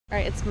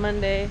Alright, it's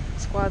Monday.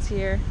 Squad's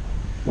here.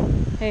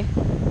 Hey.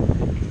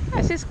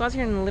 I say squad's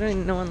here and literally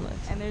no one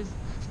looks. And there's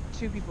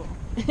 2 people.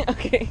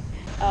 Okay.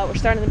 We're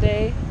starting the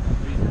day.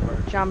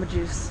 Jamba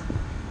Juice.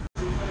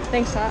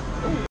 Thanks, Tot.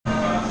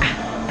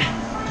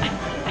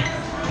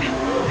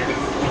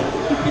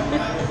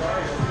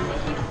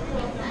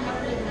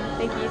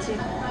 Thank you, you too.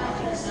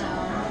 Thanks.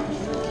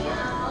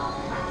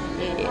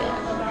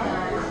 Yeah.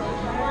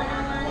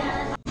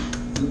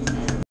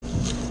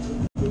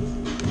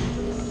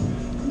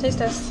 Taste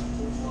test.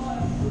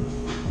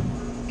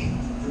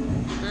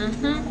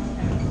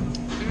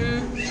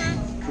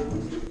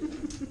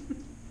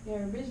 Yeah,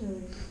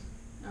 originally.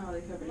 Oh,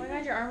 they covered it. Oh my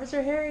god, your armpits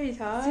are hairy,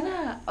 Todd.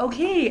 Selena,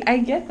 okay, I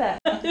get that.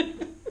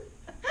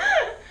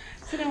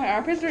 Selena, my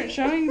armpits weren't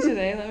showing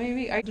today. Let me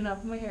be. I do not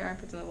put my hair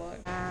armpits in the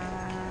vlog.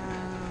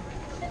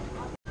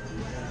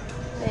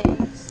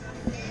 Thanks.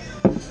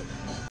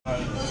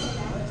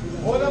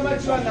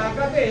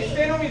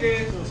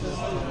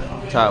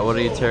 Todd, what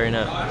are you tearing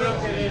up?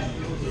 Say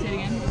it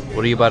again.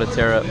 What are you about to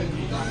tear up?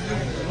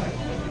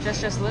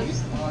 Just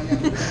lips.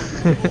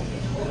 You're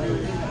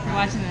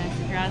watching this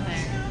if you're out there.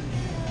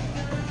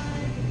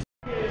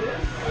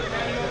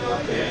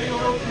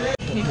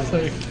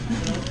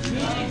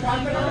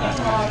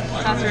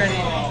 That's ready.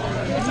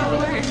 It's all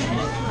work.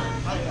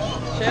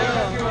 Chill.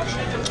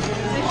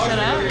 Shut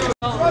up.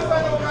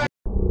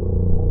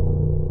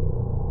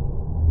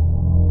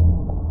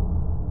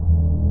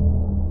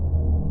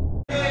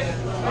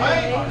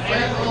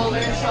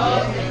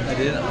 I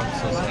did. I'm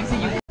so sorry.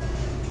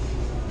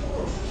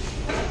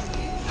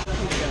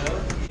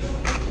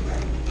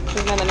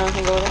 There's nothing no one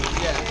can go with it?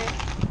 Yeah.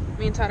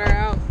 Me and Todd are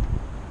out.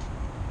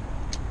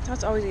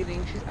 Todd's always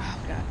eating. She's, oh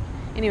god.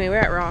 Anyway, we're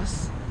at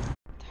Ross.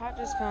 Todd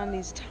just found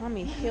these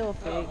Tommy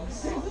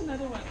Hilfigers. There's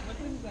another one. What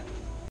size is that?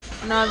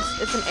 No,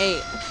 it's an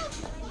 8.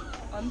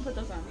 I'm gonna put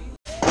those on.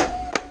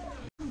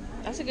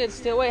 That's a good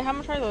steal. Wait, how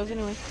much are those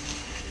anyway?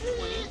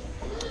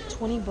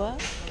 20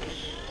 bucks?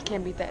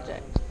 Can't beat that,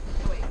 Jack.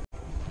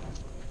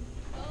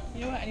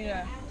 You know what? I need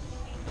a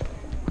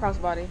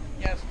Crossbody.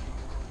 Yes.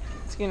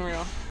 It's getting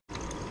real.